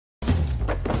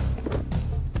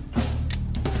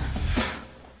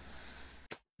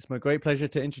my great pleasure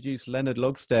to introduce Leonard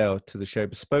Logsdail to the show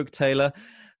Bespoke Tailor.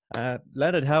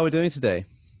 Leonard, how are we doing today?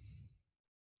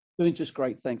 Doing just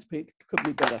great, thanks, Pete. Couldn't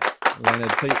be better.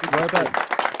 Leonard, so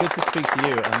good to speak to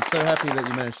you. I'm so happy that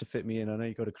you managed to fit me in. I know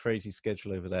you've got a crazy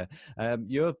schedule over there.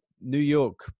 You're New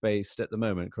York based at the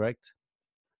moment, correct?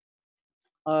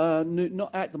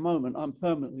 Not at the moment. I'm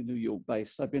permanently New York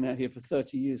based. I've been out here for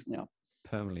 30 years now.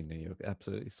 Permanently New York,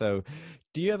 absolutely. So,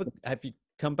 have you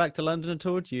come back to London at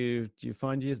all? Do you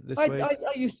find you this way? I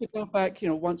used to go back,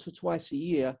 once or twice a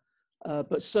year,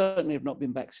 but certainly have not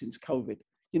been back since COVID.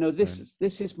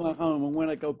 This is my home, and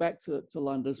when I go back to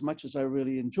London, as much as I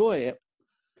really enjoy it,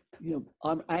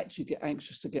 I'm actually get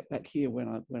anxious to get back here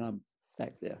when I'm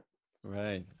back there.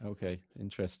 Right. Okay.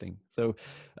 Interesting. So,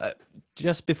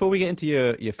 just before we get into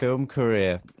your film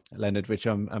career, Leonard, which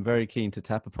I'm very keen to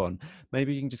tap upon,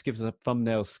 maybe you can just give us a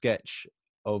thumbnail sketch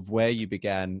of where you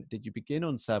began. Did you begin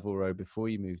on Savile Row before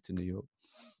you moved to New York?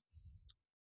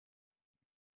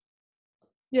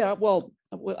 Yeah. Well,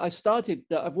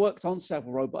 I've worked on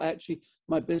Savile Row, but actually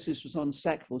my business was on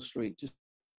Sackville Street, just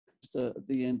at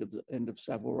the end of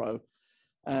Savile Row.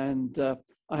 And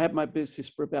I had my business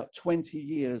for about 20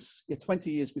 years. Yeah,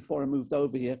 20 years before I moved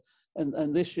over here.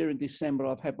 And this year in December,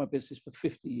 I've had my business for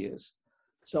 50 years.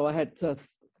 So I had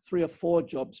 3 or 4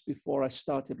 jobs before I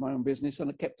started my own business,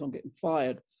 and I kept on getting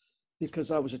fired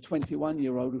because I was a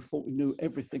 21-year-old who thought we knew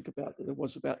everything about that there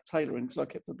was about tailoring. So I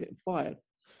kept on getting fired.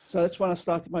 So that's when I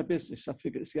started my business. I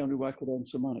figured it's the only way I could earn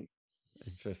some money.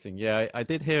 Interesting. Yeah, I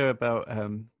did hear about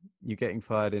you getting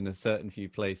fired in a certain few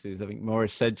places. I think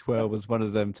Morris Sedgwell was one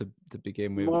of them to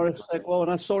begin with. Morris Sedgwell,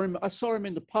 and I saw him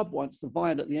in the pub once, the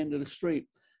Vine at the end of the street,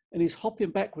 and he's hopping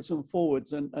backwards and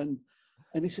forwards, and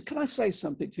he said, "Can I say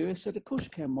something to you?" I said, "Of course you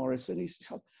can, Morris." And he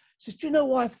says, "Do you know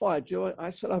why I fired you?" I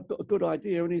said, "I've got a good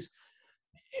idea," and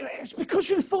it's because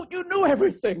you thought you knew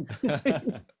everything.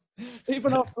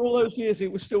 Even after all those years,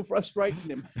 it was still frustrating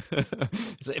him.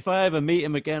 So if I ever meet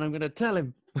him again, I'm going to tell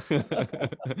him.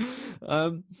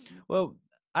 Well,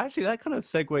 actually, that kind of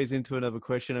segues into another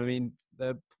question. I mean,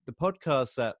 the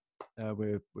podcast that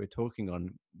we're talking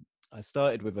on, I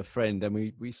started with a friend, and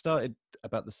we started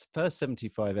about the first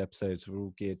 75 episodes were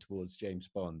all geared towards James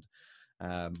Bond.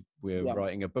 We're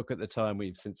writing a book at the time.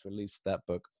 We've since released that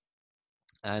book,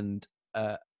 and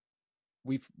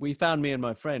we found, me and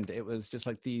my friend, it was just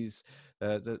like these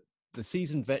the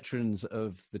seasoned veterans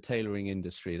of the tailoring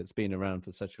industry that's been around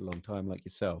for such a long time, like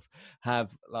yourself, are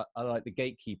like the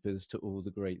gatekeepers to all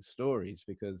the great stories,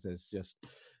 because there's just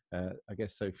I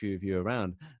guess so few of you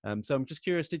around. So I'm just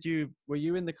curious, were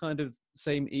you in the kind of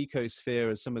same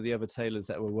ecosphere as some of the other tailors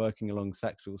that were working along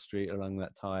Sackville Street along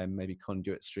that time, maybe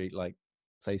Conduit Street, like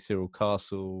say Cyril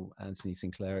Castle, Anthony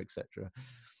Sinclair, etc.?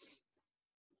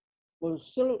 Well,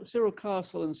 Cyril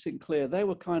Castle and Sinclair, they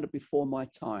were kind of before my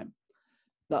time.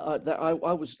 I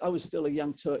was still a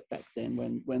young Turk back then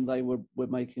when they were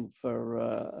making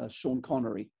for Sean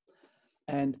Connery,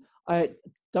 and I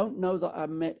don't know that I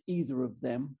met either of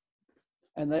them,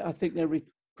 and I think they're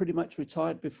pretty much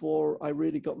retired before I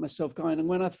really got myself going. And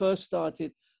when I first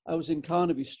started, I was in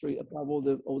Carnaby Street above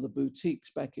all the boutiques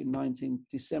back in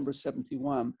December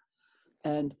 '71,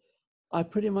 and I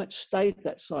pretty much stayed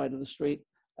that side of the street.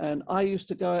 And I used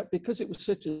to go out, because it was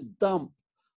such a dump.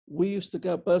 We used to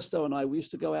go, Burstow and we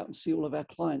used to go out and see all of our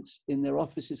clients in their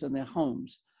offices and their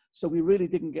homes. So we really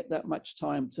didn't get that much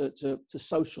time to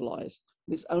socialize.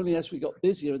 And it's only as we got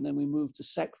busier and then we moved to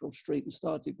Sackville Street and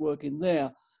started working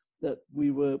there that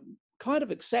we were kind of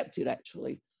accepted,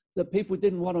 actually, that people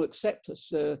didn't want to accept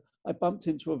us. I bumped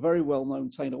into a very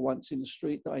well-known tailor once in the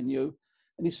street that I knew.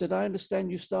 And he said, "I understand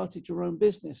you started your own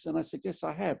business." And I said, "Yes,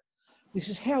 I have." He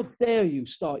says, "How dare you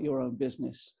start your own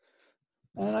business?"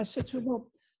 And I said to him, "Well,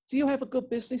 do you have a good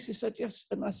business?" He said, "Yes."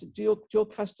 And I said, "Do your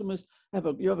customers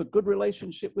you have a good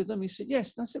relationship with them?" He said,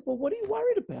 "Yes." And I said, "Well, what are you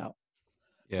worried about?"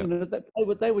 Yeah. That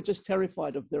they were just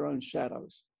terrified of their own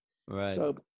shadows. Right.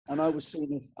 So, and I was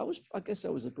seen as, I guess I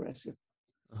was aggressive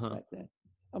back then.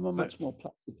 I'm a much more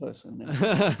placid person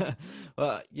now.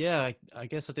 Well, yeah, I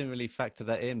guess I didn't really factor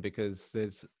that in, because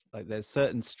there's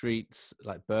certain streets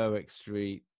like Berwick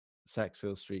Street,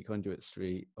 Sackville Street, Conduit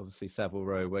Street, obviously Savile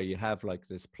Row, where you have like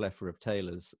this plethora of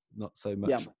tailors, not so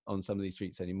much on some of these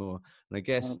streets anymore. And I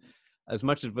guess as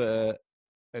much of a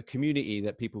community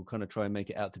that people kind of try and make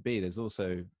it out to be, there's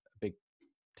also a big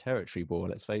territory war,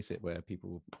 let's face it, where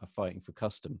people are fighting for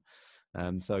custom.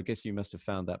 So I guess you must have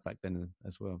found that back then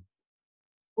as well.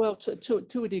 Well,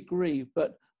 to a degree,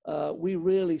 but we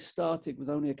really started with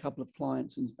only a couple of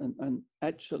clients, and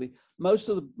actually most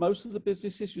of the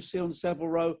businesses you see on Savile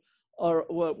Row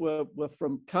were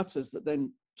from cutters that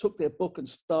then took their book and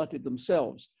started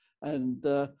themselves. And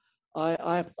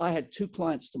I had 2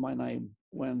 clients to my name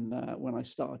when I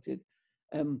started,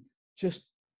 and just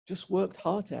worked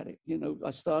hard at it. You know,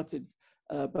 I started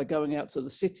by going out to the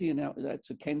city and out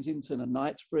to Kensington and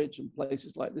Knightsbridge and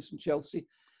places like this in Chelsea.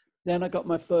 Then I got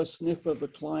my first sniff of a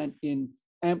client in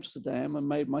Amsterdam and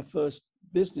made my first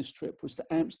business trip was to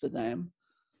Amsterdam.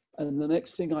 And the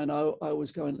next thing I know, I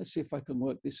was going, let's see if I can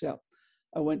work this out.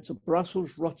 I went to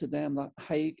Brussels, Rotterdam, The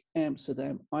Hague,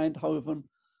 Amsterdam, Eindhoven,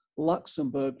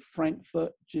 Luxembourg,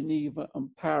 Frankfurt, Geneva, and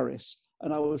Paris.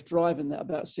 And I was driving that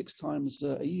about 6 times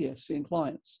a year, seeing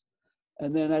clients.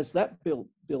 And then as that built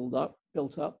up,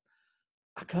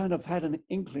 I kind of had an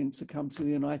inkling to come to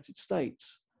the United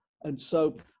States. And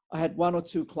so I had 1 or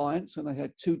 2 clients, and I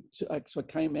had so I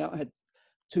came out, I had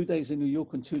 2 days in New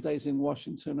York and 2 days in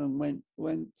Washington, and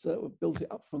built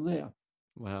it up from there.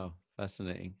 Wow,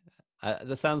 fascinating.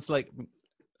 That sounds like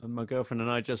my girlfriend and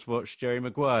I just watched Jerry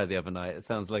Maguire the other night. It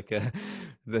sounds like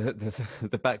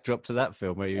the backdrop to that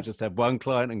film, where you just have one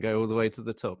client and go all the way to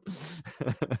the top.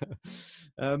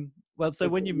 Well, so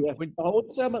when you I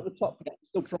would say I'm at the top, but I'm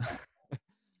still trying.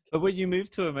 but when you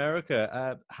moved to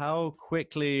America, how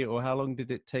quickly or how long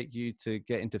did it take you to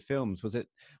get into films? Was it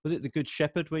The Good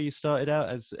Shepherd where you started out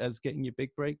as getting your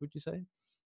big break, would you say?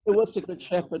 It was The Good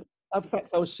Shepherd. In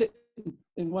fact, I was sitting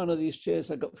in one of these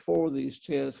chairs. I got 4 of these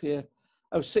chairs here.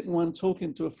 I was sitting one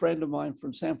talking to a friend of mine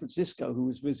from San Francisco who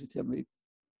was visiting me.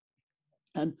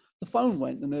 And the phone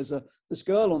went, and there's this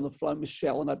girl on the phone,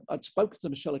 Michelle, and I'd spoken to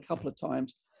Michelle a couple of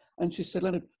times. And she said,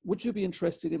 Leonard, would you be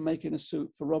interested in making a suit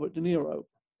for Robert De Niro?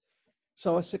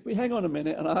 So I said, well, hang on a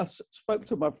minute. And I spoke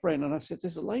to my friend and I said,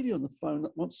 there's a lady on the phone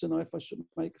that wants to know if I should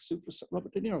make a suit for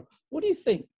Robert De Niro. What do you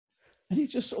think? And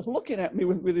he's just sort of looking at me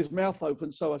with his mouth open.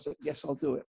 So I said, yes, I'll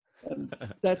do it. And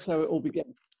that's how it all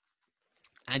began.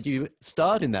 And you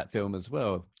starred in that film as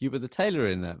well. You were the tailor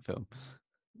in that film.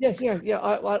 Yeah.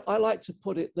 I like to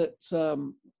put it that,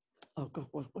 oh God,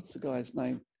 what's the guy's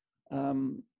name?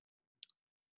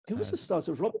 Who was the stars?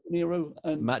 It was Robert De Niro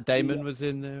and Matt Damon was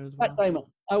in there as well. Matt Damon.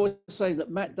 I would say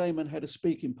that Matt Damon had a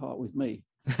speaking part with me.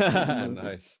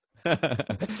 Nice.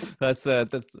 That's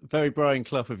very Brian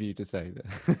Clough of you to say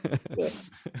that. Yeah.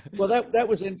 Well, that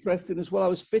was interesting as well. I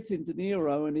was fitting De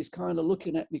Niro, and he's kind of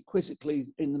looking at me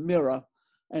quizzically in the mirror,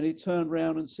 and he turned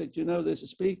around and said, "You know,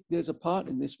 there's a part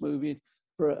in this movie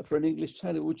for an English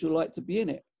tailor. Would you like to be in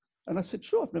it?" And I said,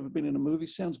 "Sure. I've never been in a movie.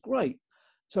 Sounds great."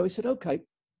 So he said, "Okay,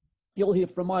 you'll hear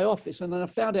from my office." And then I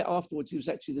found out afterwards he was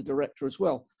actually the director as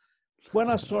well.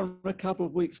 When I saw him a couple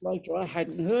of weeks later, I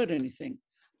hadn't heard anything.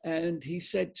 And he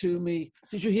said to me,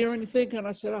 "Did you hear anything?" And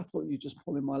I said, "I thought you were just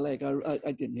pulling my leg.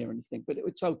 I didn't hear anything, but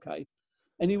it's okay."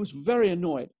 And he was very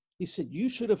annoyed. He said, "You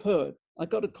should have heard. I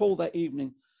got a call that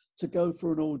evening to go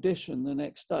for an audition the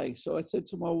next day." So I said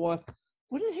to my wife,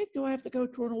 "What the heck do I have to go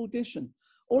to an audition?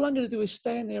 All I'm going to do is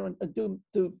stand there and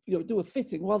do a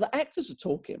fitting while the actors are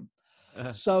talking."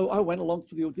 So I went along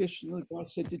for the audition. And the guy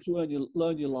said, "Did you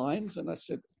learn your lines?" And I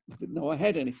said, "I didn't know I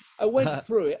had any." I went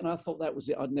through it and I thought that was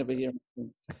it. I'd never hear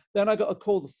anything. Then I got a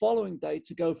call the following day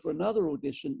to go for another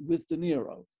audition with De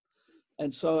Niro.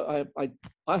 And so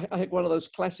I had one of those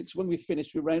classics. When we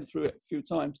finished, we ran through it a few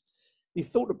times. He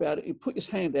thought about it. He put his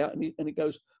hand out and he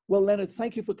goes, "Well, Leonard,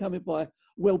 thank you for coming by.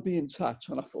 We'll be in touch."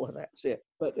 And I thought, well, that's it.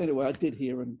 But anyway, I did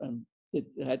hear and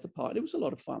had the part. It was a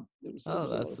lot of fun. It was a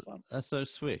lot of fun. That's so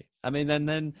sweet. I mean,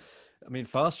 then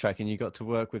fast tracking, you got to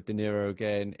work with De Niro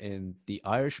again in The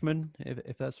Irishman,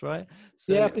 if that's right.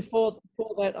 So, yeah, before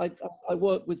that, I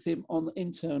worked with him on The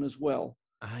Intern as well.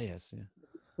 Yes, yeah.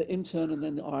 The Intern and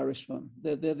then The Irishman.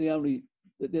 They're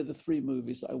the 3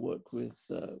 movies that I worked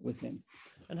with him.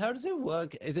 And how does it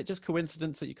work? Is it just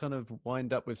coincidence that you kind of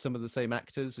wind up with some of the same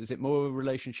actors? Is it more a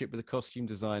relationship with the costume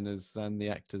designers than the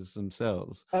actors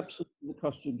themselves? Absolutely, the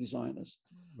costume designers.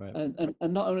 Right. And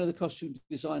not only the costume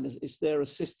designers, it's their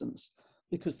assistants,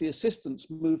 because the assistants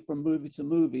move from movie to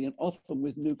movie and often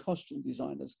with new costume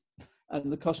designers.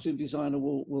 And the costume designer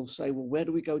will say, "Well, where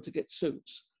do we go to get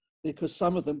suits?" Because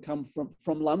some of them come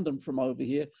from London, from over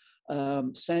here.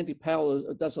 Sandy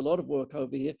Powell does a lot of work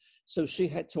over here. So she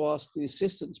had to ask the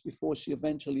assistants before she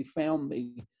eventually found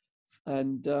me.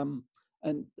 And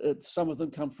some of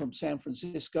them come from San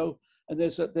Francisco. And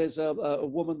there's a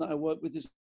woman that I work with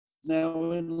is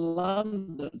now in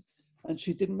London, and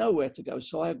she didn't know where to go.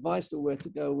 So I advised her where to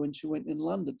go when she went in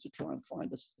London to try and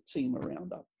find a team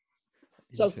around her.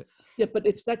 So yeah, but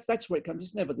that's where it comes.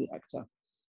 It's never the actor.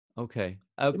 Okay.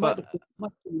 It might have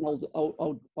been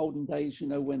olden days,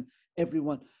 when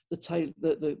everyone,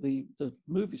 the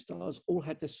movie stars all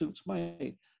had their suits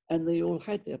made and they all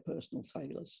had their personal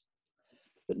tailors.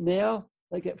 But now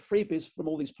they get freebies from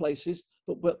all these places,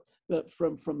 but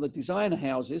from the designer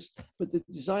houses. But the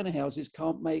designer houses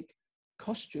can't make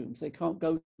costumes. They can't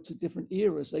go to different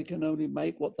eras. They can only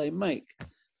make what they make.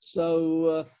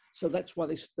 So that's why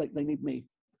they need me.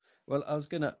 Well, I was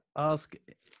going to ask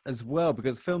as well,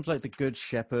 because films like The Good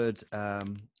Shepherd,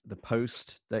 The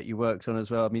Post that you worked on as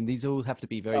well, I mean, these all have to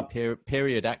be very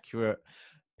period accurate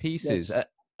pieces. Yes.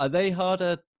 Are they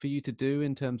harder for you to do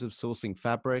in terms of sourcing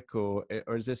fabric, or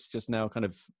is this just now kind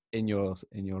of in your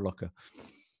locker?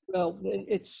 Well,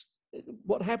 it's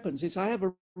what happens is I have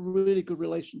a really good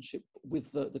relationship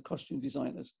with the costume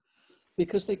designers,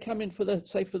 because they come in for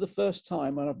the first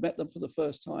time, and I've met them for the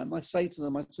first time. I say to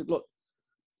them, I said, look,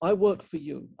 I work for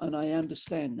you, and I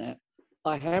understand that.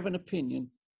 I have an opinion.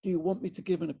 Do you want me to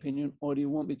give an opinion, or do you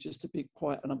want me just to be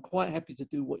quiet? And I'm quite happy to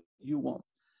do what you want.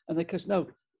 And they goes, no,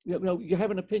 you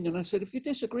have an opinion. I said, if you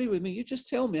disagree with me, you just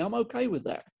tell me. I'm okay with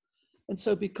that. And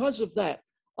so because of that,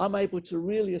 I'm able to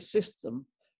really assist them.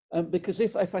 Because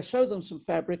if I show them some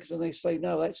fabrics and they say,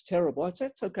 no, that's terrible, I say,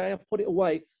 that's okay, I'll put it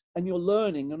away. And you're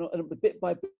learning, and bit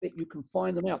by bit, you can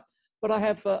find them out. But I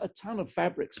have a ton of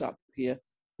fabrics up here.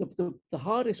 The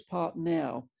hardest part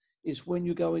now is when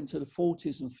you go into the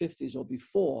 40s and 50s or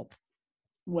before,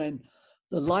 when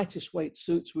the lightest weight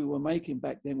suits we were making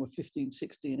back then were 15,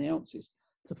 16 ounces.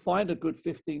 To find a good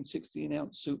 15, 16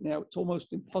 ounce suit now, it's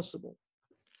almost impossible.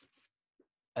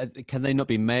 Can they not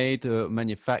be made or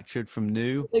manufactured from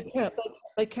new?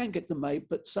 They can get them made,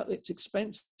 but it's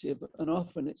expensive, and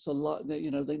often it's a lot. They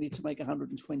need to make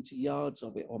 120 yards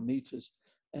of it or meters,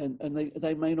 and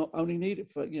they may not only need it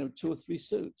for 2 or 3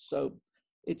 suits. So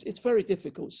it's very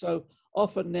difficult. So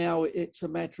often now it's a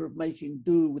matter of making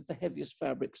do with the heaviest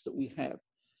fabrics that we have.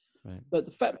 Right.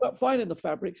 But finding the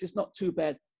fabrics is not too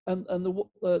bad, and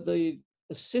the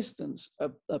assistants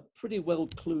are pretty well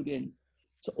clued in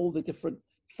to all the different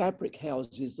fabric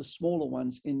houses, the smaller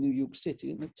ones in New York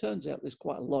City, and it turns out there's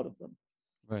quite a lot of them,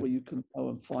 right, where you can go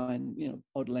and find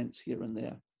odd lengths here and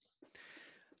there.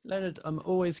 Leonard, I'm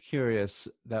always curious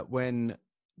that when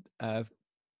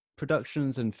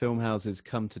productions and film houses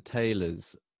come to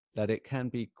tailors, that it can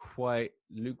be quite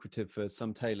lucrative for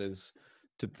some tailors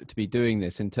to be doing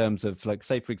this, in terms of, like,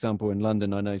 say, for example, in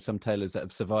London, I know some tailors that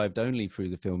have survived only through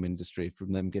the film industry,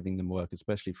 from them giving them work,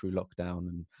 especially through lockdown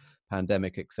and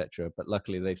pandemic, etc. But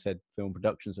luckily, they've said film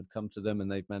productions have come to them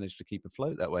and they've managed to keep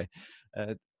afloat that way.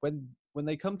 When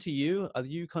they come to you, are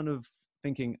you kind of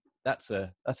thinking that's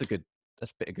a bit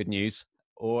of good news?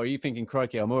 Or are you thinking,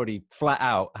 crikey, I'm already flat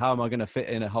out. How am I going to fit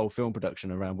in a whole film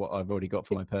production around what I've already got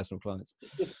for my personal clients?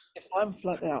 If I'm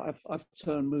flat out, I've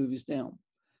turned movies down,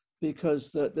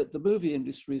 because the movie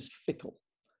industry is fickle.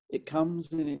 It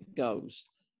comes and it goes.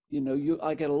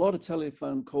 I get a lot of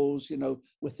telephone calls.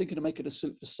 We're thinking of making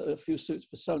a few suits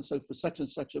for so and so for such and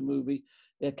such a movie.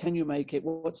 Can you make it?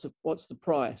 What's the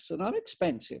price? And I'm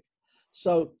expensive,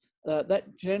 so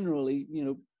that generally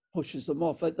pushes them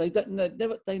off.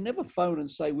 They never phone and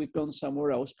say we've gone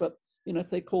somewhere else. But if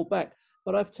they call back,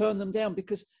 but I've turned them down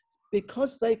because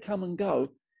they come and go.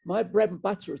 My bread and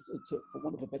butter, for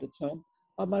want of a better term,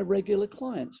 are my regular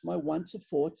clients, my 1 to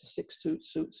 4 to 6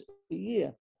 suits a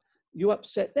year. You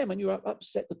upset them and you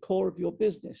upset the core of your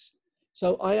business.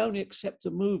 So I only accept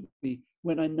a movie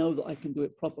when I know that I can do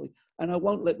it properly, and I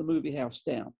won't let the movie house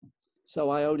down. So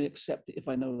I only accept it if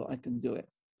I know that I can do it.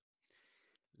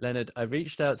 Leonard, I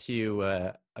reached out to you,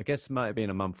 I guess it might have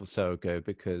been a month or so ago,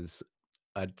 because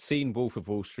I'd seen Wolf of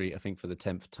Wall Street, I think, for the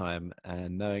 10th time,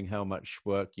 and knowing how much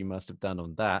work you must have done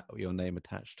on that, or your name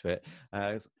attached to it,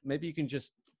 maybe you can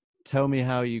just tell me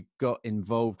how you got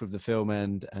involved with the film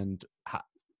and how,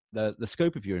 the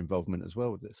scope of your involvement as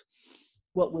well with this.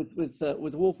 What, with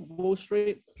Wolf of Wall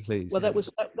Street? Please. Well, yeah.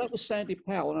 that was Sandy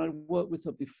Powell, and I worked with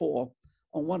her before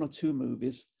on 1 or 2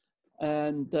 movies,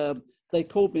 and they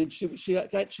called me, and she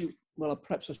actually, well,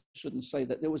 perhaps I shouldn't say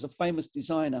that. There was a famous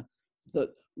designer that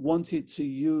wanted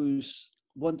to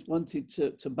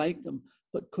make them,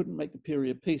 but couldn't make the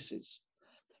period pieces.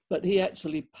 But he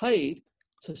actually paid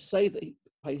to say that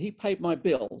he paid my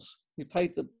bills. He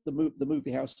paid the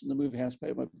movie house, and the movie house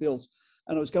paid my bills.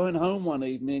 And I was going home one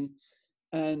evening,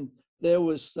 and there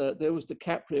was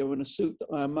DiCaprio in a suit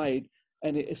that I made,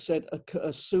 and it said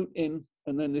a suit in,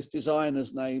 and then this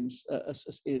designer's name's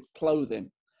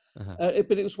clothing. Uh-huh.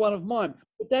 But it was one of mine.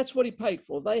 But that's what he paid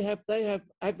for. They have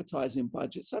advertising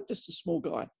budgets. I'm just a small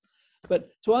guy. But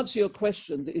to answer your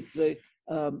question,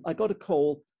 I got a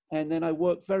call, and then I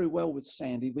worked very well with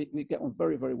Sandy. We get on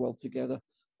very, very well together.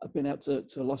 I've been out to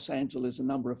Los Angeles a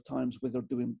number of times with her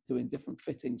doing different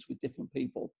fittings with different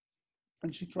people.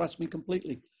 And she trusts me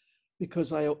completely,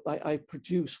 because I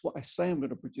produce what I say I'm going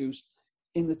to produce.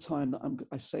 in the time that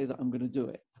I say that I'm going to do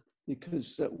it.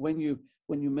 Because when you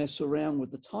mess around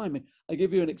with the timing, I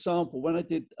give you an example. When I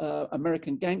did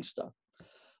American Gangster,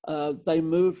 they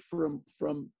moved from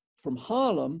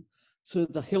Harlem to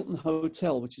the Hilton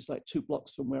Hotel, which is like 2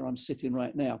 blocks from where I'm sitting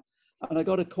right now. And I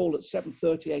got a call at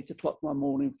 7:30, 8 o'clock one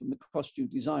morning from the costume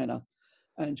designer.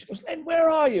 And she goes, "Len, where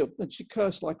are you?" And she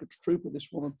cursed like a trooper,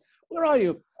 this woman. "Where are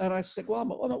you?" And I said, "Well,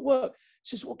 I'm at work."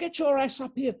 She says, "Well, get your ass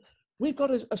up here. We've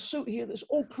got a suit here that's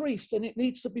all creased and it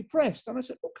needs to be pressed." And I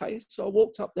said, "Okay." So I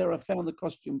walked up there, I found the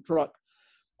costume truck,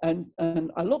 and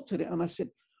I looked at it and I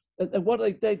said, and what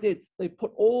they did, they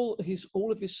put all of his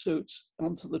suits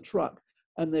onto the truck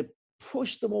and they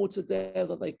pushed them all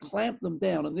together, they clamped them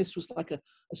down, and this was like a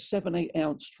 7-8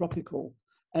 ounce tropical,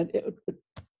 and it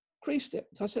creased it.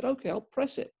 So I said, "Okay, I'll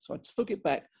press it." So I took it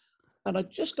back. And I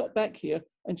just got back here,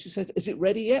 and she said, "Is it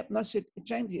ready yet?" And I said,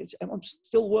 "Jandy, I'm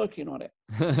still working on it."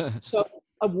 So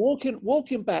I'm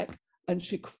walking back, and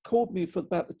she called me for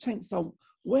about the 10th time.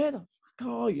 "Where the fuck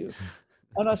are you?"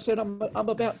 And I said, I'm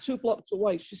about 2 blocks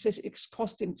away. She says, "It's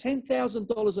costing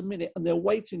 $10,000 a minute, and they're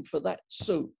waiting for that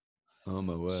suit." Oh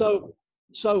my word. So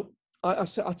I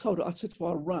told her, I said to her,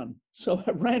 "I'll run." So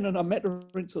I ran and I met her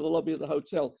into the lobby of the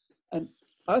hotel, and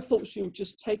I thought she would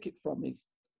just take it from me,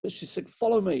 but she said,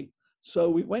 "Follow me."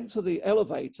 So we went to the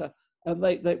elevator, and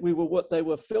they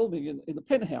were filming in the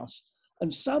penthouse,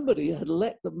 and somebody had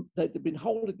they'd been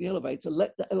holding the elevator,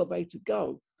 let the elevator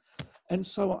go. And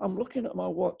so I'm looking at my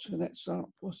watch, and that's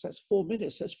 4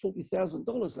 minutes. That's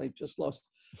 $40,000 they've just lost.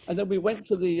 And then we went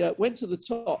to the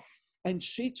top, and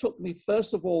she took me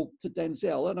first of all to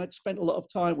Denzel, and I'd spent a lot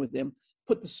of time with him.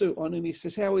 Put the suit on, and he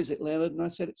says, "How is it, Leonard?" And I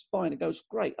said, "It's fine." He goes,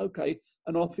 "Great, okay,"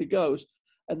 and off he goes.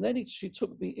 And then she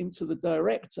took me into the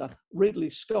director, Ridley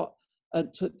Scott,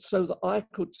 and so that I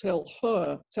could tell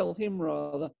him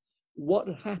what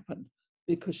had happened,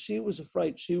 because she was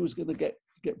afraid she was going to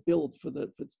get billed for the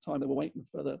time they were waiting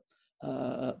for the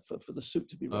suit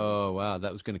to be ready. Oh wow,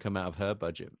 that was going to come out of her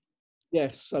budget.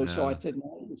 Yes, so No. I didn't.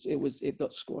 It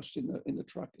got squashed in the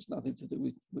truck. It's nothing to do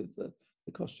with the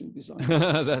costume design.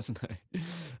 That's nice.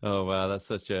 Oh wow, that's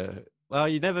such a well.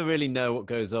 You never really know what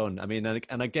goes on. I mean,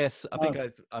 and I guess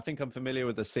I think I'm familiar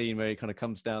with the scene where he kind of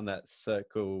comes down that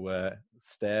circle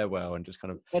stairwell and just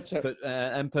kind of That's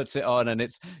it. puts it on, and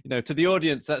it's to the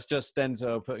audience that's just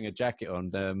Denzel putting a jacket on,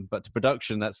 but to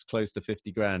production that's close to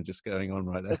 50 grand just going on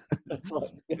right there. That's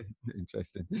right. Yeah.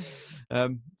 Interesting.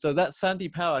 So that's Sandy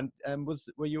Powell, and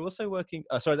were you also working?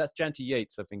 Sorry, that's Janty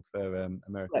Yates, I think, for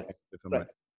American.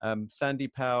 Correct. Sandy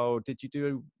Powell, did you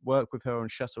do work with her on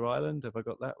Shutter Island? Have I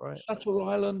got that right? Shutter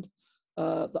Island,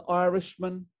 The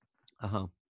Irishman. Uh-huh.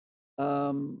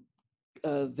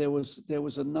 There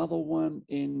was another one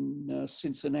in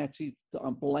Cincinnati that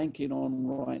I'm blanking on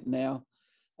right now,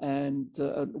 and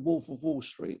Wolf of Wall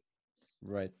Street.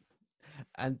 Right.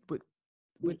 And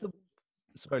with the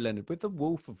sorry, Leonard, with the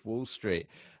Wolf of Wall Street,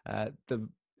 I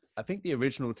think the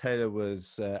original tailor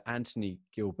was Anthony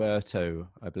Gilberto,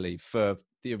 I believe, for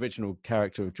the original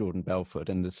character of Jordan Belfort,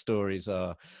 and the stories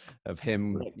are of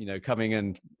him, coming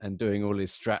and doing all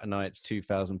his Stratonites,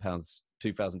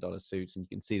 $2,000 suits, and you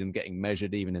can see them getting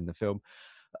measured even in the film.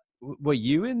 Were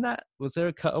you in that? Was there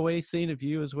a cutaway scene of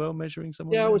you as well measuring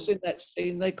someone? Yeah, there? I was in that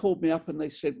scene. They called me up and they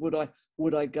said, would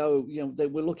I go? They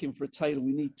were looking for a tailor.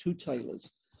 We need 2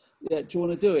 tailors. Yeah, do you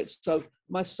want to do it? So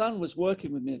my son was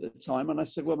working with me at the time, and I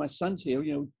said, "Well, my son's here.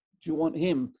 Do you want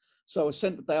him?" So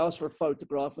they asked for a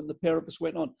photograph, and the pair of us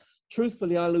went on.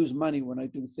 Truthfully, I lose money when I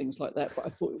do things like that, but I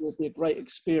thought it would be a great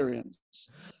experience.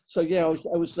 So yeah, I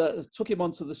took him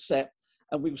onto the set,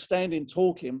 and we were standing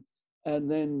talking, and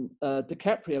then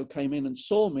DiCaprio came in and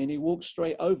saw me, and he walked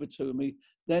straight over to me.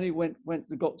 Then he went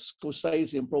and got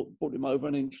Scorsese and brought him over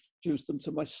and introduced them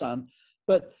to my son.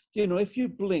 But if you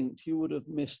blinked, you would have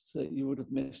missed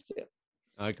it.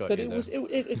 I got But you. It was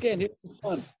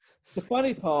fun. The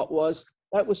funny part was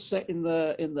that was set in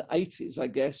the 80s, I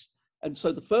guess. And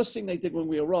so the first thing they did when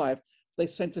we arrived, they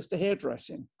sent us to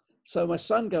hairdressing. So my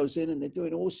son goes in and they're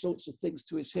doing all sorts of things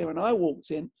to his hair. And I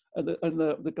walked in and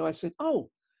the guy said, "Oh,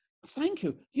 thank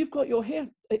you. You've got your hair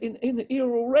in the ear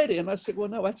already." And I said, "Well,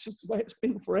 no, that's just the way it's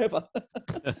been forever."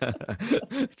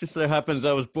 It just so happens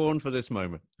I was born for this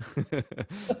moment.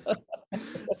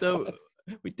 So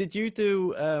did you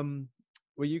do,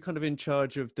 were you kind of in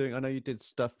charge of doing, I know you did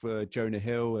stuff for Jonah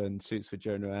Hill and suits for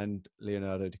Jonah and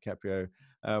Leonardo DiCaprio.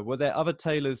 Were there other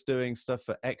tailors doing stuff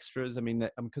for extras? I mean,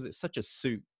 because it's such a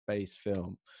suit-based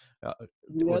film.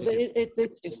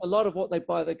 It's a lot of what they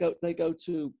buy. They go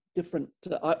to different.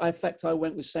 In fact, I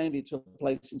went with Sandy to a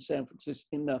place in San Francisco,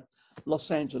 in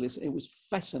Los Angeles. It was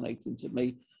fascinating to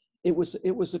me. It was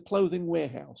a clothing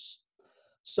warehouse,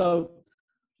 So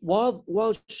while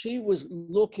she was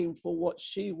looking for what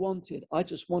she wanted, I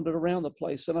just wandered around the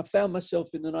place, and I found myself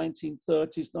in the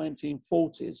 1930s,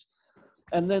 1940s.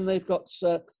 And then they've got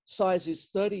sizes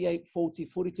 38, 40,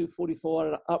 42, 44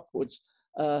 and upwards,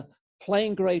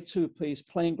 plain grey two-piece,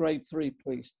 plain grey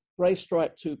three-piece, grey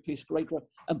striped two-piece, grey,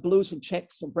 and blues and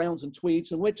checks and browns and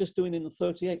tweeds. And we're just doing in the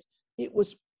 38. It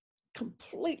was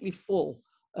completely full.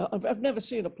 I've never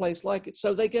seen a place like it.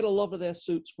 So they get a lot of their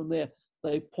suits from there.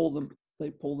 They pull them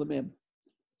in.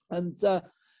 And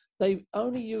they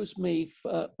only use me,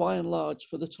 by and large,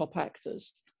 for the top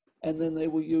actors. And then they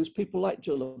will use people like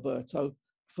Gilberto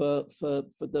for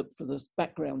the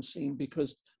background scene,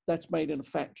 because that's made in a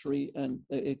factory and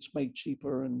it's made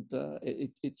cheaper, and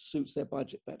it suits their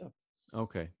budget better.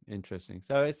 Okay, interesting.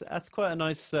 So that's quite a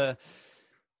nice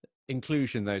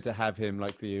inclusion, though, to have him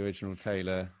like the original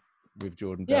tailor with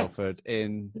Jordan Belfort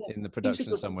in the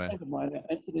production somewhere. He's a good friend of mine.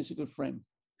 Anthony's a good friend.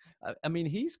 I mean,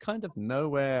 he's kind of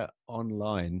nowhere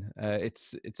online.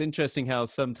 It's interesting how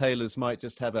some tailors might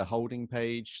just have a holding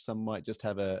page, some might just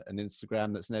have an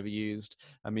Instagram that's never used.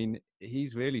 I mean,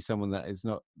 he's really someone that is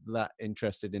not that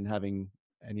interested in having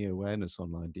any awareness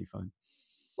online, do you find?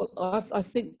 Well, I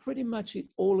think pretty much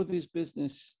all of his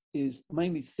business is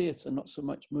mainly theatre, not so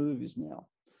much movies now.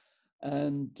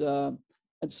 And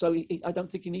so I don't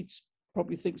think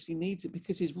probably thinks he needs it,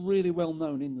 because he's really well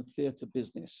known in the theatre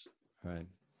business. Right.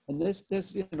 And there's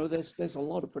a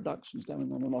lot of productions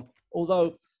going on and off.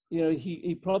 Although,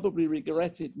 he probably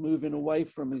regretted moving away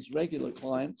from his regular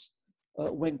clients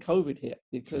when COVID hit,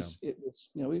 because it was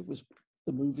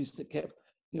the movies that kept,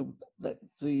 that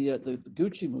the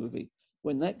Gucci movie,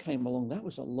 when that came along, that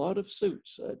was a lot of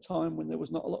suits at a time when there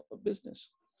was not a lot of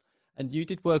business. And you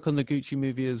did work on the Gucci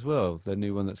movie as well, the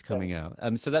new one that's coming out.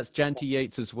 So that's Janty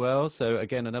Yates as well. So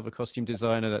again, another costume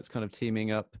designer that's kind of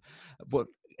teaming up.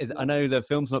 I know the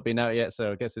film's not been out yet,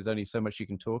 so I guess there's only so much you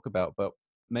can talk about, but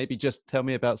maybe just tell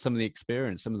me about some of the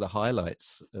experience, some of the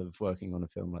highlights of working on a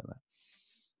film like that.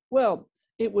 Well,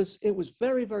 it was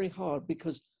very, very hard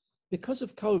because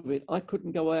of COVID. I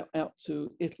couldn't go out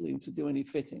to Italy to do any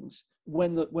fittings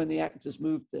when the actors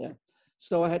moved there.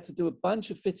 So I had to do a bunch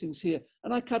of fittings here,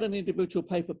 and I cut an individual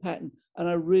paper pattern, and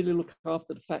I really look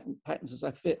after the patterns as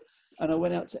I fit. And I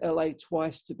went out to LA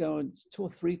twice to go, and 2 or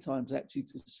 3 times actually,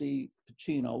 to see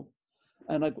Pacino.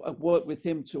 And I worked with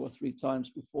him 2 or 3 times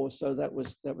before, so that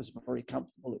was a very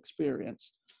comfortable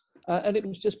experience. And it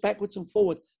was just backwards and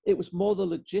forwards. It was more the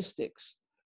logistics,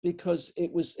 because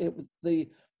it was the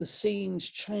scenes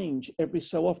change every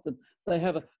so often. They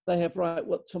have right,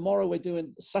 well, tomorrow we're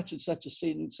doing such and such a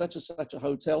scene in such and such a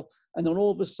hotel, and then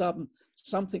all of a sudden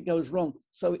something goes wrong,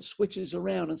 so it switches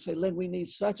around and say, Len, we need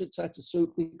such and such a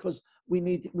suit because we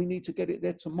need to get it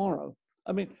there tomorrow.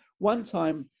 I mean, one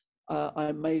time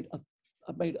I made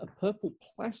a purple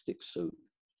plastic suit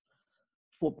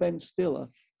for Ben Stiller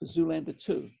for Zoolander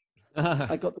 2.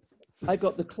 I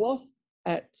got the cloth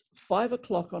at 5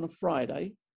 o'clock on a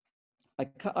Friday.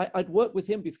 I'd worked with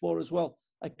him before as well.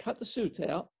 I cut the suit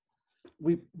out.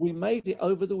 We made it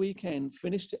over the weekend,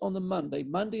 finished it on the Monday.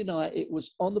 Monday night, it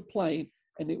was on the plane,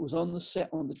 and it was on the set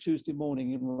on the Tuesday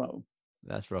morning in Rome.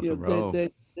 That's rock and roll.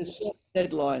 There's certain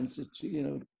deadlines that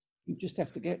you just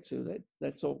have to get to.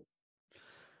 That's all.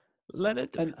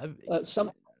 Leonard, and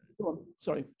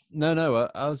sorry. No.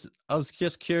 I was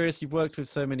just curious. You've worked with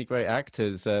so many great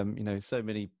actors. So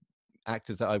many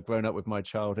actors that I've grown up with my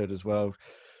childhood as well.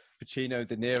 Pacino,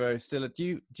 De Niro, Stiller.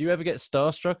 Do you ever get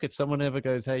starstruck if someone ever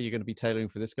goes, "Hey, you're going to be tailoring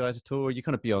for this guy's tour"? Or are you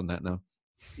kind of beyond that now?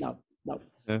 No.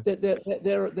 Yeah.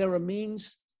 There are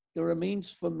means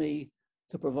for me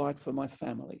to provide for my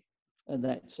family, and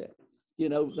that's it.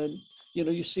 Then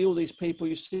you see all these people.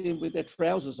 You see them with their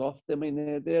trousers off. I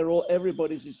mean,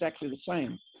 everybody's exactly the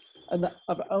same. And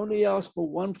I've only asked for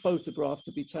one photograph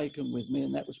to be taken with me,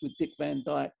 and that was with Dick Van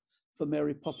Dyke for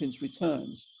Mary Poppins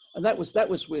Returns. And that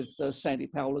was with Sandy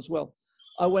Powell as well.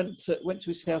 I went to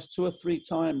his house 2 or 3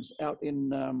 times out in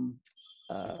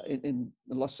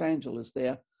Los Angeles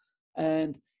there,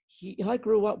 and I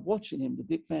grew up watching him, the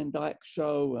Dick Van Dyke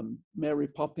Show, Mary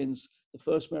Poppins, the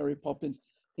first Mary Poppins,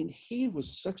 and he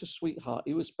was such a sweetheart.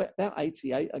 He was about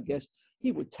 88, I guess.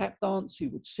 He would tap dance, he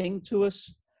would sing to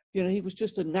us. He was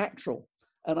just a natural.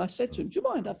 And I said to him, "Do you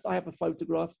mind if I have a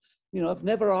photograph? I've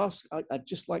never asked. I'd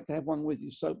just like to have one with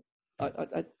you." So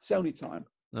it's the only time.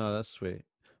 Oh, that's sweet.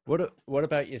 What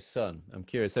about your son? I'm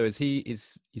curious. So you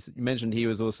mentioned he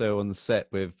was also on the set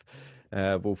with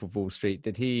Wolf of Wall Street.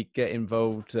 Did he get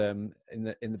involved in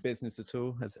the business at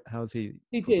all? How's he?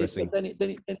 He progressing? did,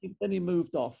 but then he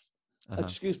moved off. Uh-huh.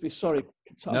 Excuse me, sorry.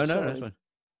 No, sorry. that's fine.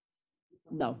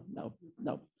 No.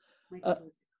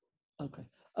 Okay.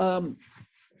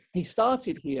 He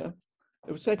started here.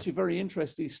 It was actually very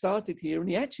interesting. He started here, and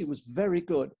he actually was very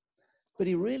good, but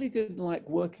he really didn't like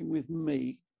working with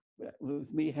me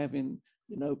having,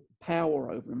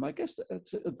 power over him. I guess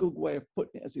that's a good way of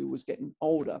putting it, as he was getting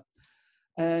older.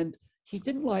 And he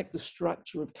didn't like the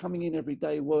structure of coming in every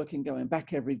day, working, going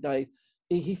back every day.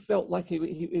 He felt like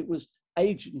it was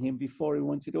aging him before he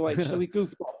wanted to age. So he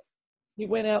goofed off. He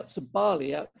went out to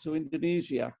Bali, out to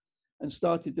Indonesia, and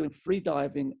started doing free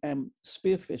diving and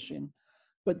spearfishing.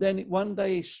 But then one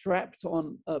day he strapped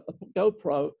on a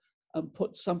GoPro and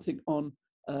put something on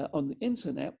the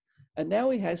internet. And now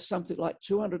he has something like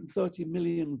 230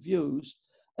 million views.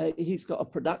 He's got a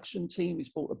production team. He's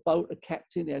bought a boat, a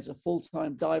captain. He has a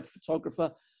full-time dive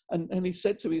photographer. And he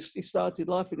said to me, he started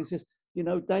laughing. He says,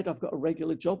 Dad, I've got a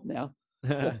regular job now,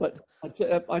 but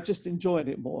I just enjoyed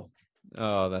it more.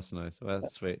 Oh, that's nice. Well,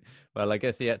 that's sweet. Well, I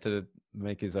guess he had to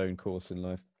make his own course in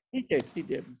life. He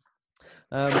did.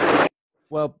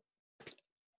 Well,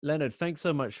 Leonard, thanks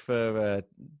so much for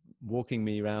walking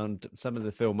me around some of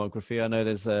the filmography. I know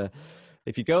there's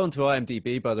if you go onto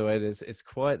IMDb, by the way, it's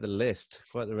quite the list,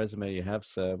 quite the resume you have,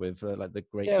 sir, with like the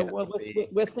Great. Yeah, well,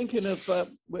 we're thinking of.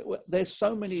 There's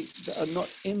so many that are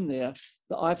not in there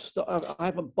that I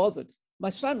haven't bothered. My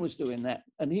son was doing that,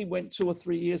 and he went 2 or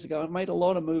 3 years ago. I've made a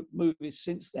lot of movies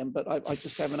since then, but I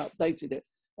just haven't updated it.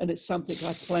 And it's something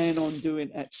I plan on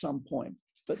doing at some point.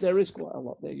 But there is quite a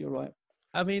lot there. You're right.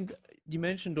 I mean, you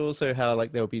mentioned also how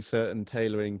like there'll be certain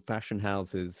tailoring fashion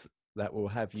houses that will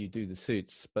have you do the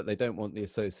suits, but they don't want the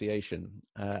association.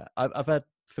 I've had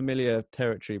familiar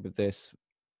territory with this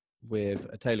with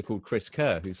a tailor called Chris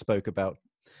Kerr, who spoke about.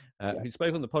 Who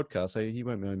spoke on the podcast, so he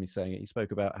won't mind me saying it. He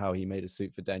spoke about how he made a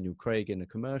suit for Daniel Craig in a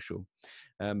commercial,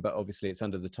 but obviously it's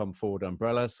under the Tom Ford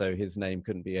umbrella, so his name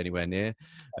couldn't be anywhere near.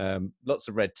 Lots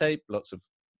of red tape, lots of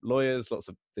lawyers, lots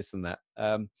of this and that.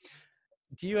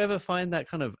 Do you ever find that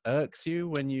kind of irks you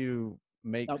when you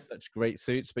make such great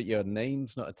suits, but your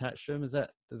name's not attached to them? Does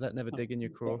that never dig in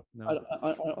your craw? No.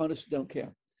 I honestly don't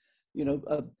care.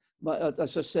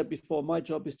 As I said before, my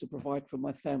job is to provide for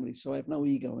my family, so I have no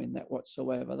ego in that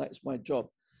whatsoever. That's my job.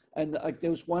 And there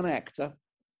was one actor,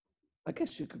 I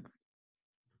guess I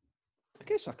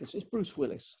could say it's Bruce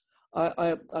Willis.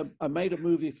 I made a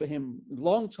movie for him a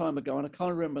long time ago, and I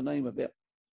can't remember the name of it.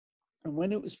 And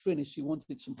when it was finished, he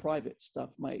wanted some private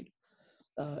stuff made.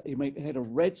 He had a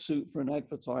red suit for an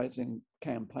advertising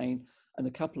campaign and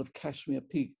a couple of cashmere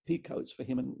peacoats for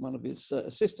him and one of his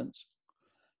assistants.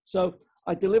 So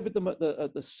I delivered them at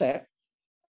the set,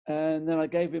 and then I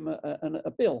gave him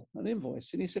a bill, an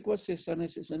invoice. And he said, "What's this?" And I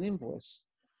said, "It's an invoice."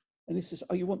 And he says,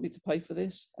 "Oh, you want me to pay for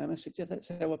this?" And I said, "Yeah, that's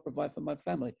how I provide for my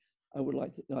family. I would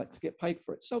like to get paid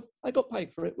for it." So I got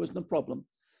paid for it. It was no problem.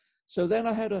 So then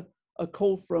I had a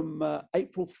call from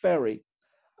April Ferry.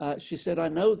 She said, "I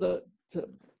know that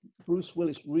Bruce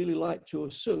Willis really liked your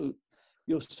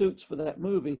suits for that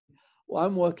movie. Well,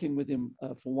 I'm working with him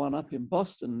for one up in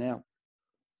Boston now.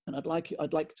 And I'd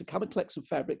like to come and collect some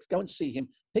fabrics, go and see him,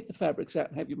 pick the fabrics out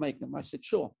and have you make them." I said,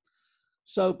 "Sure."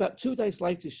 So about 2 days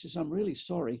later, she says, "I'm really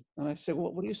sorry." And I said,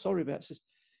 "What are you sorry about?" She says,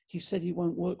 "He said he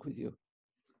won't work with you.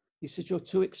 He said, you're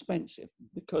too expensive,"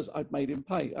 because I'd made him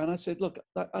pay. And I said, "Look,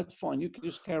 that's fine. You can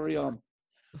just carry on."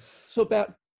 So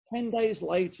about 10 days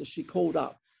later, she called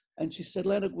up and she said,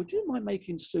 "Leonard, would you mind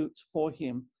making suits for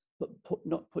him, but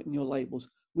not putting your labels?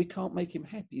 We can't make him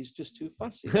happy. He's just too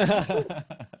fussy."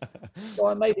 So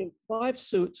I made him 5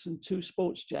 suits and 2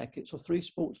 sports jackets, or 3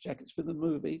 sports jackets for the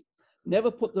movie. Never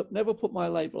put my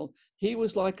label. He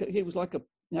was like a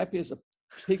happy as a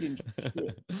pig in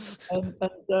shit.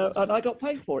 And I got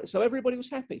paid for it, so everybody was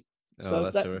happy. So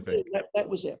that's terrific. That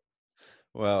was it.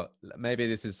 Well, maybe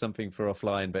this is something for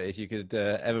offline, but if you could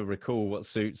ever recall what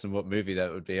suits and what movie that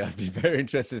would be, I'd be very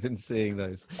interested in seeing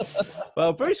those.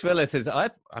 Well, Bruce Willis is,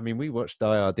 we watched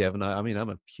Die Hard the other night. I mean,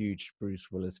 I'm a huge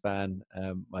Bruce Willis fan.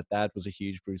 My dad was a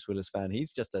huge Bruce Willis fan.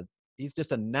 He's just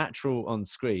a natural on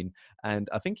screen. And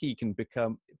I think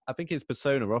I think his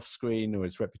persona off screen, or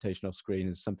his reputation off screen,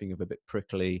 is something of a bit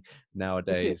prickly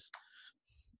nowadays.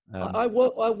 I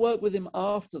worked with him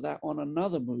after that on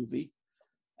another movie,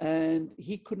 and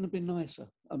he couldn't have been nicer.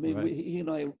 I mean, right. He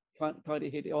and I kind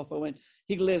of hit it off.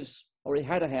 He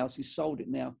had a house, he sold it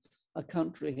now, a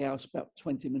country house about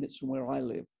 20 minutes from where I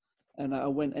live. And I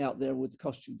went out there with the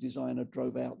costume designer,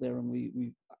 drove out there, and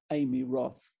we Amy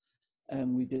Roth,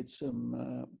 and we did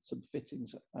some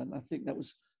fittings. And I think that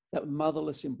was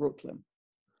Motherless in Brooklyn.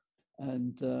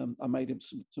 And I made him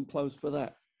some clothes for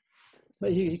that.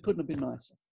 But he couldn't have been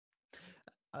nicer.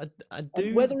 I And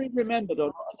do. whether he remembered or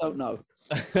not, I don't know.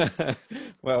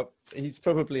 Well, he's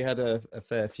probably had a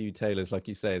fair few tailors, like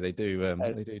you say. Uh, They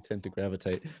do tend to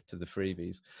gravitate to the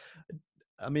freebies.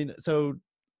 I mean, so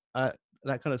uh,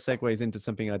 that kind of segues into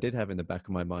something I did have in the back of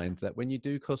my mind, that when you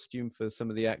do costume for some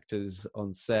of the actors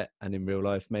on set and in real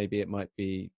life, maybe it might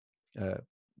be uh,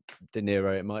 De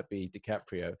Niro, it might be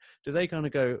DiCaprio. Do they kind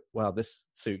of go, "Wow, this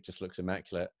suit just looks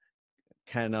immaculate.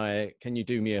 Can you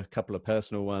do me a couple of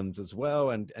personal ones as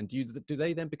well?" And do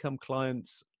they then become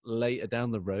clients later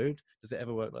down the road? Does it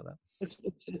ever work like that?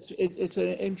 it's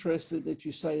interesting that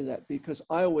you say that, because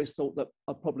I always thought that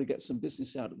I'd probably get some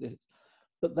business out of this,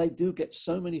 but they do get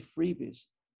so many freebies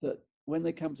that when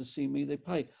they come to see me, they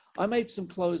pay. I made some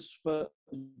clothes for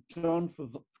John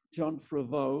John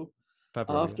Favreau. Favreau,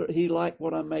 yeah. After he liked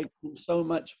what I made so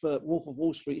much for Wolf of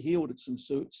Wall Street, he ordered some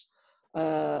suits.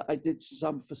 I did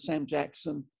some for Sam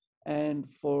Jackson and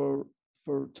for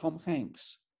Tom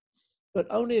Hanks, but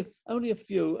only a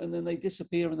few, and then they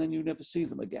disappear, and then you never see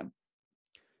them again.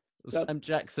 So, Sam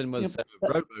Jackson you was know,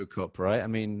 RoboCop, right? I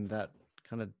mean, that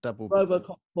kind of double.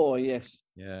 RoboCop 4, yes.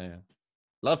 Yeah, yeah.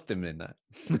 Loved him in that.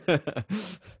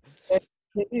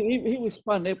 He was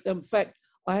fun. In fact,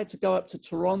 I had to go up to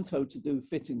Toronto to do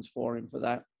fittings for him for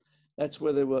that. That's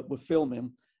where they were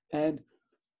filming. And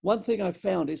one thing I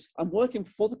found is I'm working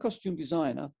for the costume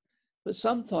designer, but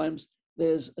sometimes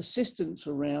there's assistants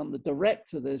around, the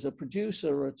director, there's a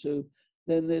producer or two,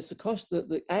 then there's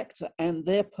the actor and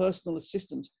their personal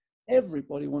assistants.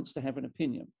 Everybody wants to have an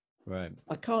opinion. Right.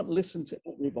 I can't listen to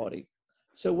everybody.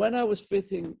 So when I was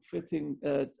fitting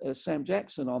Sam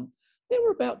Jackson on, there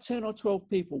were about 10 or 12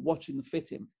 people watching the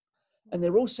fitting. And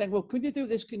they're all saying, well, can you do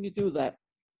this? Can you do that?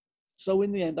 So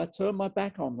in the end, I turned my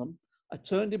back on them. I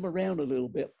turned him around a little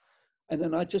bit. And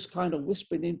then I just kind of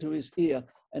whispered into his ear.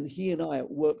 And he and I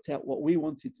worked out what we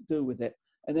wanted to do with it.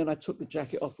 And then I took the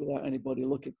jacket off without anybody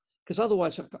looking, because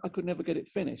otherwise I could never get it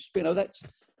finished. You know, that's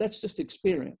just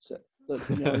experience. I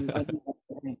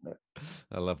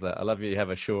love that. I love you have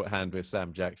a shorthand with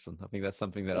Sam Jackson. I think that's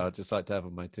something that I'd just like to have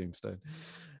on my tombstone.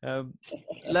 Um,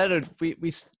 Leonard,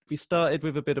 we started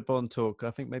with a bit of Bond talk.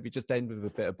 I think maybe just end with a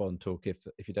bit of Bond talk, if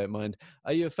you don't mind.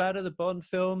 Are you a fan of the Bond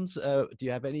films? Do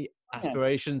you have any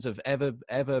aspirations of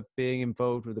ever being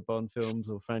involved with the Bond films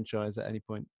or franchise at any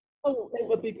point? Oh,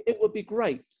 it would be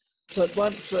great, but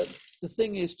the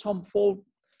thing is, Tom Ford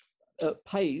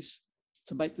pays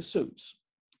to make the suits.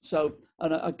 So,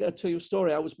 and I'll tell you a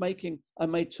story. I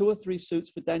made 2 or 3 suits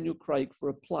for Daniel Craig for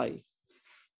a play,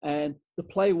 and the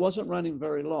play wasn't running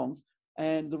very long.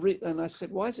 And I said,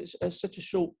 why is it such a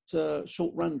short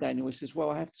run, Daniel? He says,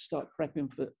 well, I have to start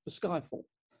prepping for Skyfall,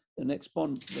 the next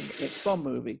Bond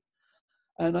movie.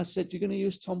 And I said, you're going to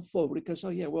use Tom Ford? He goes, oh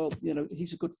yeah, well, you know,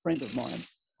 he's a good friend of mine,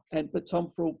 but Tom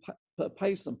Ford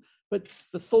pays them. But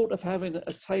the thought of having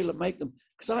a tailor make them,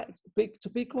 because to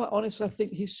be quite honest, I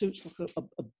think his suits look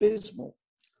abysmal.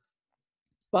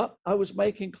 But I was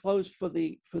making clothes for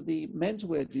the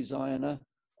menswear designer,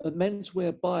 a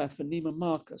menswear buyer for Neiman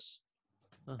Marcus,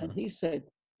 and he said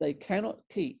they cannot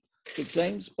keep the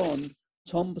James Bond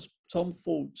Tom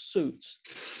Ford suits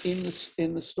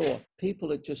in the store.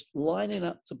 People are just lining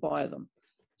up to buy them.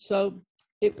 So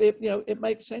it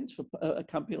makes sense for a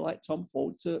company like Tom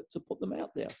Ford to put them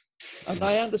out there, and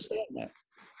I understand that.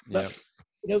 But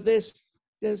there's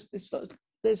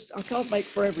I can't make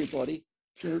for everybody.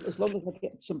 As long as I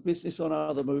get some business on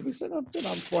other movies, then I'm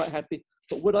quite happy.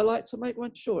 But would I like to make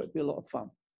one? Sure, it'd be a lot of fun.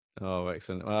 Oh,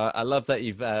 excellent! Well, I love that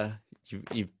you've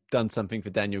done something for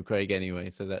Daniel Craig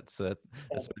anyway. So that's really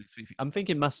sweet. I'm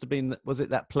thinking must have been, was it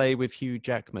that play with Hugh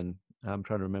Jackman? I'm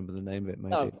trying to remember the name of it.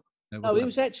 Maybe. No, it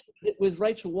was actually with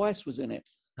Rachel Weisz was in it,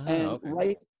 and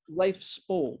okay. Rafe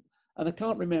Spall, and I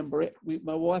can't remember it.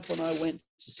 My wife and I went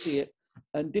to see it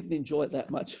and didn't enjoy it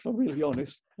that much, if I'm really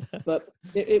honest. But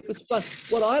it was fun.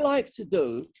 What I like to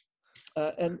do,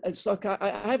 and it's like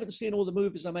I haven't seen all the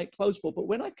movies I make clothes for, but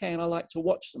when I can, I like to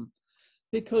watch them,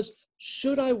 because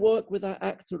should I work with that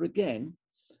actor again,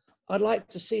 I'd like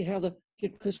to see how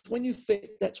because when you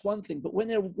fit, that's one thing, but when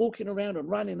they're walking around and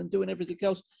running and doing everything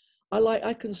else,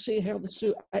 I can see how the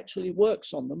suit actually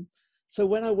works on them. So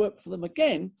when I work for them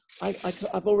again,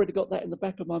 I've already got that in the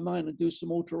back of my mind and do some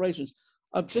alterations.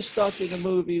 I'm just starting a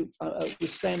movie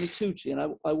with Stanley Tucci,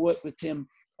 and I worked with him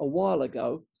a while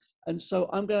ago. And so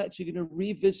I'm actually going to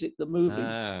revisit the movie.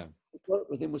 Work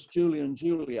with him was Julia and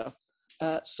Julia,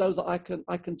 so that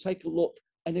I can take a look,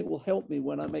 and it will help me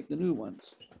when I make the new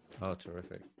ones. Oh,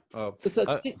 terrific! Oh,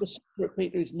 the secret,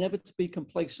 Peter, is never to be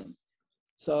complacent.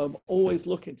 So I'm always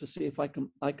looking to see if I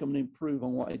can improve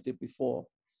on what I did before.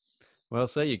 Well,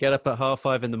 so you get up at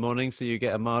 5:30 in the morning, so you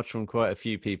get a march from quite a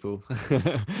few people,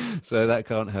 so that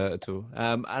can't hurt at all.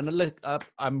 And look,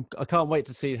 I can't wait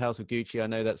to see House of Gucci. I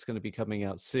know that's going to be coming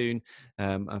out soon.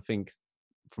 I think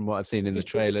from what I've seen in Have you the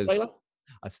seen the trailers, trailer? the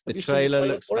Have you seen the trailer trailer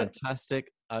looks for it?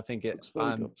 fantastic. I think it. Looks very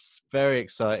I'm good. very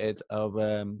excited. I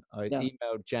Yeah.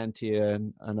 emailed Jantia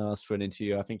and asked for an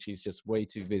interview. I think she's just way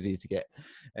too busy to get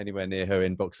anywhere near her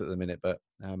inbox at the minute. But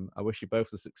I wish you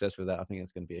both the success with that. I think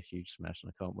it's going to be a huge smash,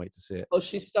 and I can't wait to see it. Oh,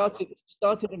 she started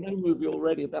a new movie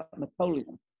already about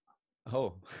Napoleon.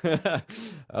 Oh,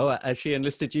 oh, has she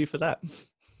enlisted you for that?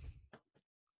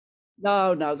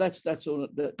 No, that's all.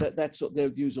 That's what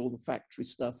they'll use all the factory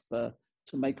stuff to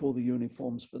make all the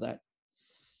uniforms for that.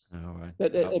 All right.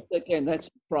 But Oh, again, that's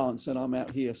France, and I'm out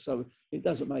here, so it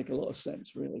doesn't make a lot of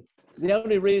sense, really. The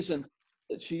only reason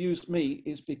that she used me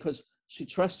is because she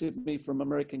trusted me from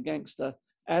American Gangster.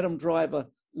 Adam Driver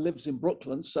lives in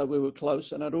Brooklyn, so we were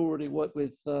close, and I'd already worked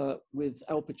with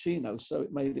Al Pacino, so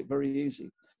it made it very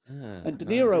easy. And De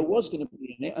right. Niro was going to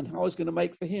be in it, and I was going to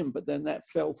make for him, but then that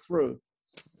fell through.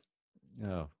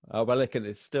 Oh, well, look,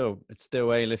 it's still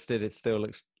A-listed. It still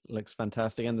looks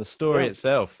fantastic, and the story Yeah,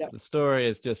 itself, yeah. the story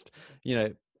is just,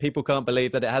 people can't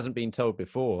believe that it hasn't been told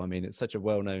before. I mean, it's such a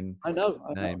well-known I know.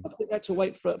 name. I think they had to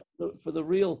wait for the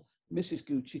real Mrs.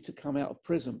 Gucci to come out of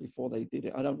prison before they did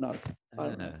it. I don't know. I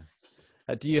don't know.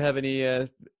 Do you have any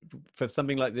for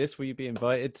something like this? Will you be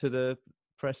invited to the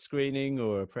press screening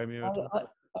or a premiere at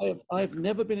all? I've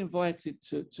never been invited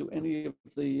to any of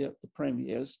the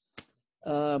premieres.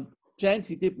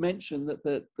 Janty did mention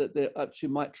that she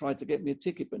might try to get me a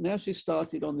ticket, but now she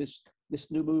started on this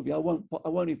new movie. I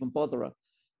won't even bother her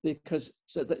because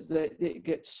it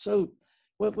gets so.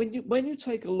 Well, when you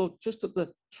take a look just at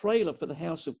the trailer for the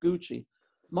House of Gucci,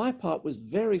 my part was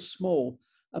very small,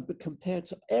 but compared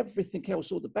to everything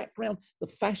else, all the background, the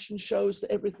fashion shows,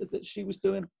 everything that she was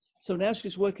doing. So now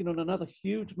she's working on another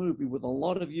huge movie with a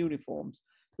lot of uniforms.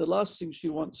 The last thing she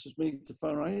wants is me to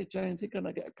phone her, hey, James, can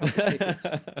I get a couple of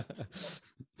tickets?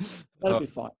 That'll Oh, be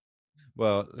fine.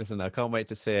 well, listen, I can't wait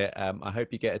to see it. I hope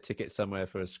you get a ticket somewhere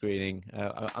for a screening.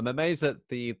 I'm amazed that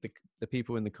the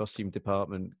people in the costume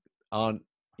department aren't,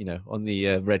 on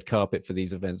the red carpet for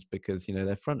these events because,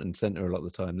 they're front and center a lot of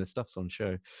the time. Their stuff's on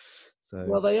show. So,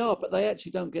 Well, they are, but they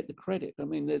actually don't get the credit. I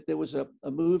mean, there was a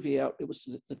movie out. It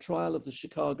was the trial of the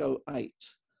Chicago 8,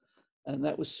 and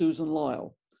that was Susan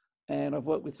Lyle. And I've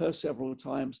worked with her several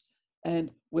times.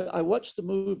 And I watched the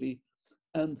movie,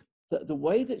 and the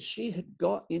way that she had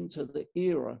got into the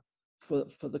era for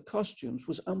the costumes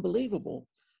was unbelievable.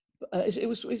 It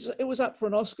was up for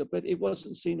an Oscar, but it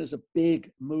wasn't seen as a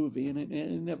big movie, and it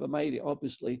never made it,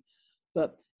 obviously.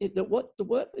 But the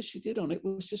work that she did on it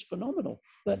was just phenomenal.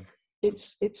 But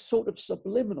it's sort of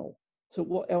subliminal to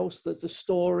what else. There's the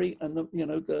story and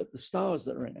the stars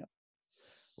that are in it.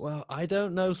 well, I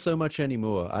don't know so much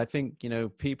anymore. I think,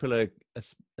 people are,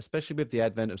 especially with the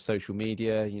advent of social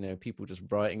media, people just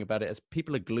writing about it. As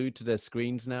people are glued to their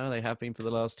screens now, they have been for the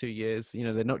last 2 years.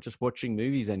 They're not just watching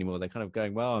movies anymore. They're kind of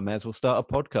going, well, I may as well start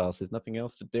a podcast. There's nothing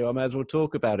else to do. I may as well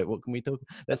talk about it. What can we talk?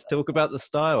 Let's talk about the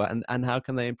style and how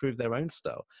can they improve their own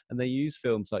style. And they use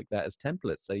films like that as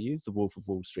templates. They use The Wolf of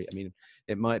Wall Street. I mean,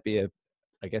 it might be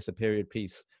I guess, a period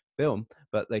piece film,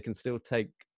 but they can still take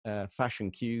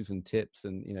fashion cues and tips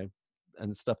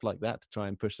and stuff like that to try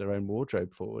and push their own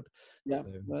wardrobe forward. Yeah,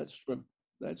 So, that's true.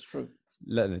 That's true.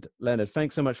 Leonard,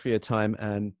 thanks so much for your time,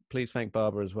 and please thank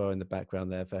Barbara as well in the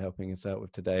background there for helping us out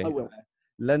with I today. will.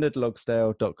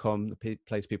 LeonardLogsdail.com, the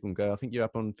place people can go. I think you're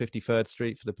up on 53rd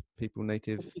Street for the people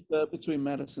native, Between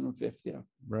Madison and Fifth, yeah.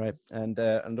 right? And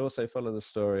also follow the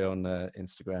story on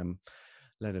Instagram,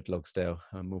 Leonard Logsdail.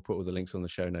 We'll put all the links on the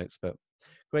show notes. But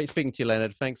great speaking to you,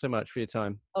 Leonard. Thanks so much for your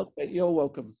time. Okay, you're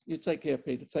welcome. You take care,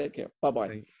 Peter. Take care.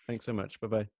 Bye-bye. Thanks so much.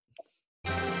 Bye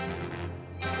bye.